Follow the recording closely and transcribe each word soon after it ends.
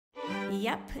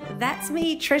Yep, that's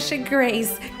me, Tricia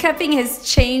Grace. Cupping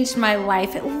has changed my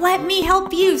life. Let me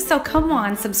help you. So come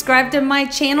on, subscribe to my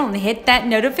channel and hit that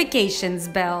notifications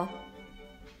bell.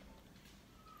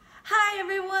 Hi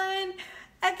everyone.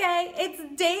 Okay, it's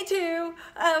day 2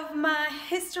 of my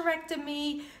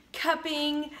hysterectomy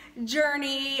cupping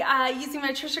journey using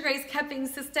my Tricia Grace Cupping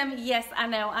System. Yes, I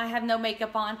know I have no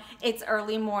makeup on. It's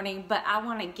early morning, but I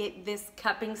want to get this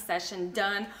cupping session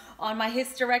done on my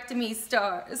hysterectomy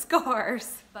scars.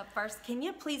 But first, can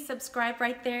you please subscribe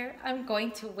right there? I'm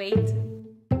going to wait.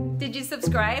 Did you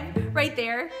subscribe right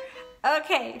there?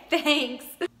 Okay, thanks.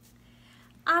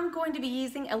 I'm going to be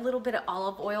using a little bit of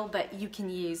olive oil, but you can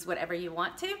use whatever you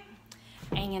want to.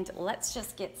 And let's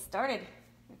just get started.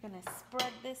 We're gonna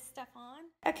spread this stuff on.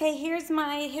 Okay, here's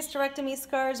my hysterectomy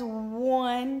scars.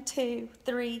 1, 2,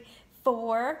 3,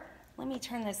 4. Let me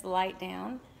turn this light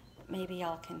down. Maybe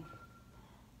y'all can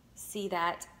see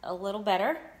that a little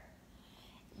better.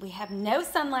 We have no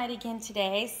sunlight again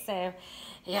today, so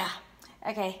yeah.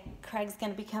 Okay, Craig's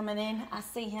gonna be coming in. I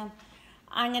see him.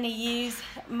 I'm gonna use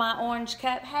my orange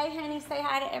cup. Hey, honey, say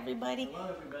hi to everybody.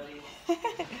 Hello, everybody.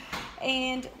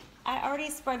 And I already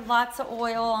spread lots of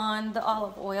oil on the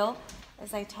olive oil,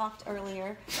 as I talked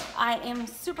earlier. I am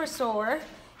super sore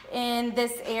in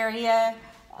this area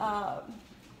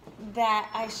that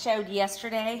I showed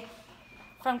yesterday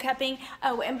from cupping.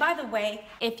 Oh, and by the way,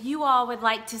 if you all would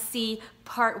like to see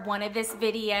part 1 of this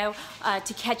video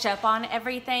to catch up on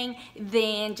everything,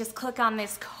 then just click on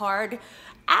this card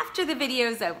after the video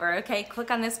is over, okay? Click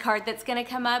on this card that's gonna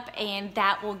come up and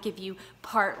that will give you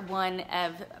part 1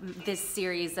 of this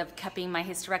series of cupping my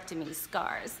hysterectomy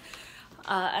scars.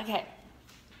 Okay,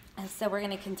 and so we're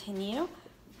gonna continue.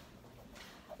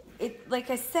 Like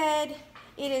I said,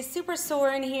 it is super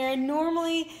sore in here.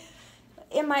 Normally,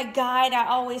 in my guide, I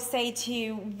always say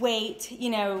to wait,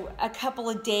 a couple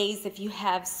of days if you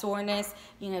have soreness.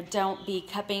 Don't be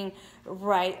cupping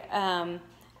right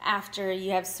after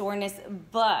you have soreness.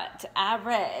 But I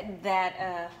read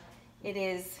that it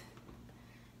is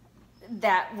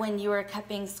that when you are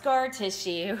cupping scar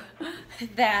tissue,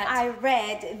 you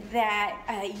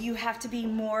have to be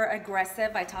more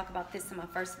aggressive. I talk about this in my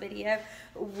first video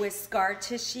with scar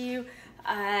tissue.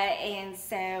 And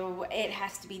so it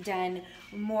has to be done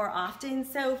more often.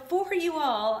 So for you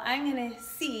all, I'm gonna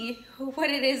see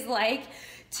what it is like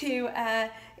to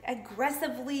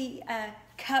aggressively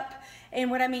cup, and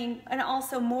what I mean, and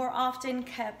also more often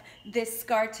cup this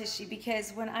scar tissue,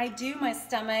 because when I do my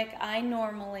stomach, I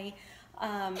normally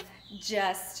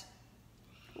just,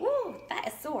 ooh, that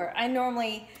is sore. I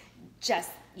normally just,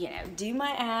 do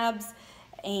my abs,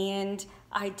 and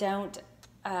I don't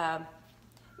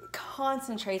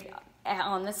concentrate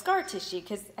on the scar tissue,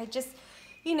 because I just,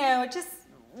 it just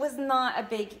was not a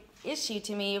big issue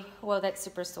to me. Whoa, that's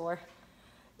super sore.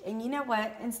 And you know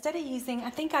what? Instead of using, I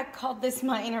think I called this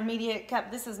my intermediate cup.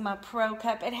 This is my pro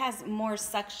cup. It has more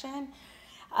suction.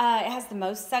 It has the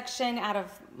most suction out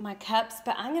of my cups,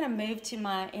 but I'm gonna move to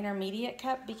my intermediate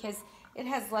cup because it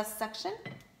has less suction.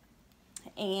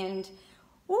 And,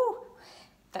 woo,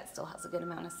 that still has a good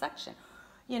amount of suction.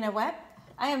 You know what?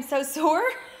 I am so sore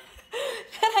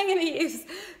that I'm gonna use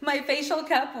my facial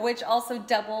cup, which also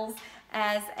doubles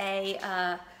as a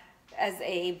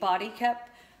body cup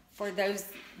for those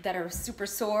that are super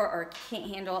sore or can't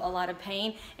handle a lot of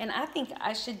pain. And I think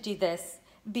I should do this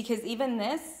because even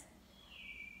this,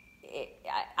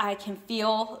 I can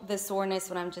feel the soreness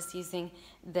when I'm just using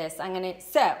this. I'm gonna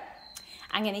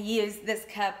use this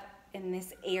cup in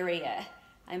this area.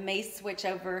 I may switch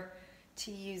over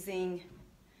to using,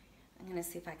 I'm gonna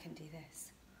see if I can do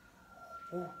this.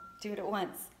 Ooh, do it at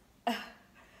once.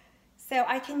 So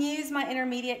I can use my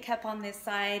intermediate cup on this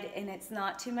side and it's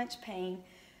not too much pain,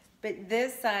 but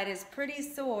this side is pretty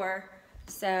sore,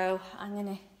 so I'm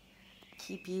gonna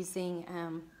keep using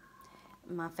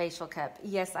my facial cup.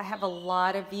 Yes, I have a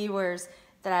lot of viewers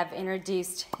that I've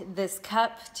introduced this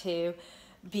cup to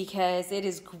because it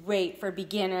is great for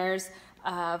beginners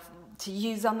to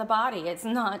use on the body. It's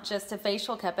not just a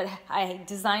facial cup, but I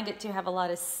designed it to have a lot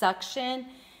of suction,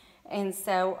 and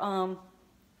so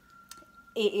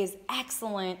it is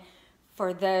excellent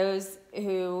for those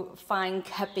who find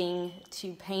cupping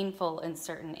too painful in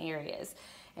certain areas.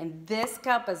 And this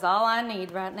cup is all I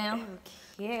need right now.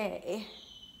 Okay.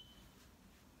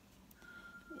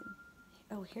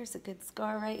 Oh, here's a good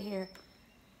scar right here.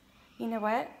 You know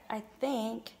what? I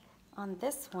think on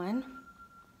this one,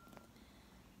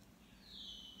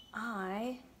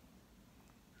 I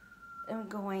am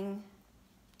going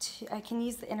to, I can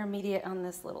use the intermediate on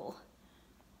this little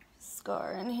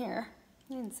scar in here.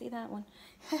 You didn't see that one.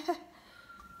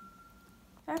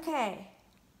 Okay,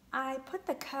 I put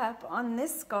the cup on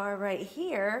this scar right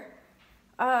here.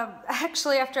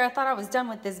 Actually, after I thought I was done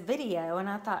with this video, and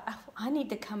I thought, oh, I need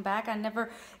to come back.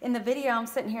 In the video, I'm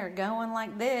sitting here going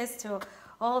like this to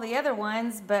all the other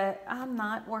ones, but I'm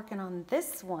not working on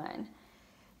this one.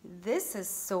 This is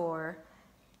sore.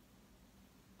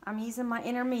 I'm using my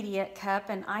intermediate cup,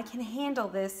 and I can handle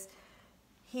this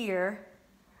here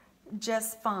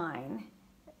just fine.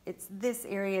 It's this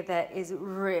area that is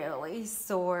really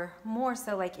sore, more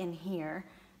so like in here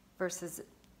versus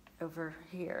over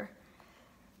here.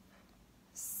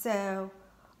 So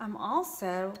I'm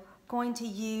also going to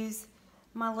use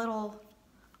my little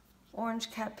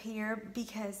orange cup here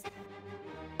because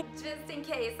just in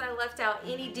case I left out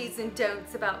any do's and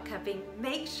don'ts about cupping,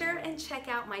 make sure and check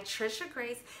out my Tricia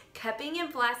Grace Cupping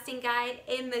and Blasting Guide.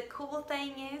 And the cool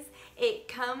thing is, it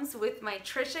comes with my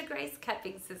Tricia Grace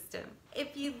Cupping System.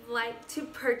 If you'd like to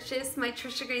purchase my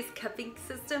Tricia Grace Cupping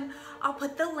System, I'll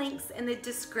put the links in the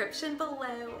description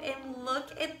below. And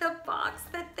look at the box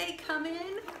that they come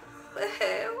in.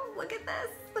 Woohoo! Look at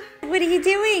this. What are you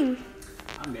doing?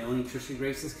 I'm mailing Tricia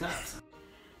Grace's cups.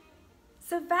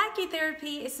 So vacuum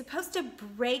therapy is supposed to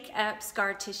break up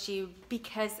scar tissue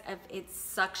because of its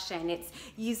suction.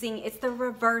 It's the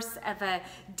reverse of a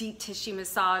deep tissue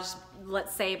massage,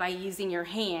 let's say by using your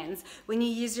hands. When you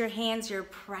use your hands, you're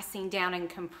pressing down and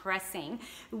compressing.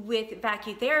 With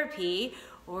vacuum therapy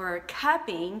or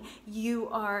cupping, you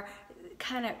are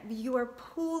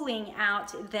pulling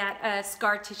out that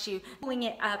scar tissue, pulling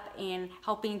it up and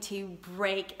helping to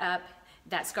break up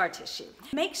that scar tissue.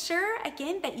 Make sure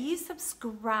again that you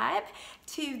subscribe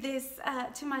to this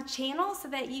to my channel so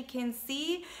that you can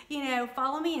see,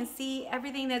 follow me and see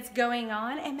everything that's going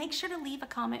on, and make sure to leave a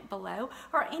comment below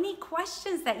or any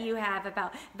questions that you have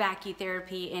about vacuum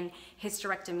therapy and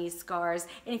hysterectomy scars.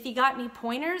 And if you got any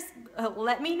pointers,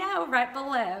 let me know right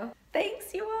below.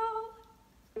 Thanks, you all.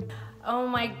 Oh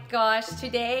my gosh,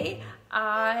 today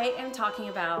I am talking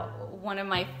about one of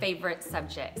my favorite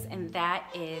subjects, and that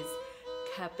is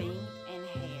cupping and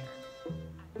hair.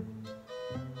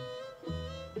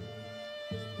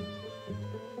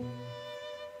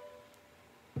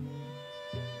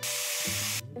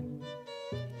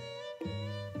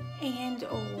 And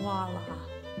voila.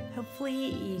 Hopefully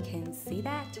you can see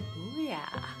that. Ooh, yeah.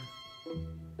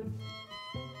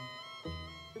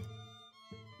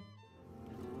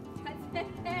 That's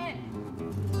it.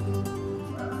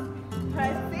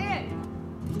 That's it.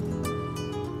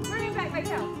 Bring it back,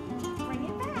 Rachel.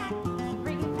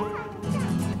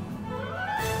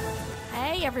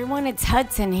 Hey everyone, it's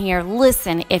Hudson here.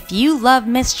 Listen, if you love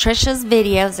Miss Tricia's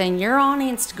videos and you're on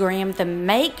Instagram, then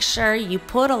make sure you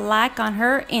put a like on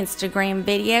her Instagram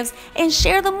videos and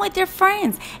share them with your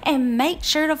friends. And make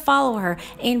sure to follow her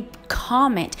and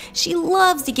comment. She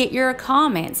loves to get your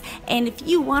comments. And if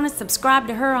you want to subscribe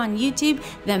to her on YouTube,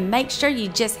 then make sure you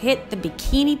just hit the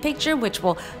bikini picture, which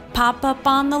will pop up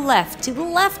on the left, to the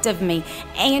left of me,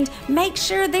 and make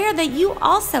sure there that you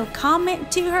also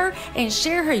comment to her and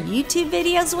share her YouTube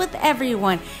videos with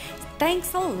everyone.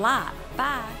 Thanks a lot.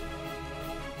 Bye.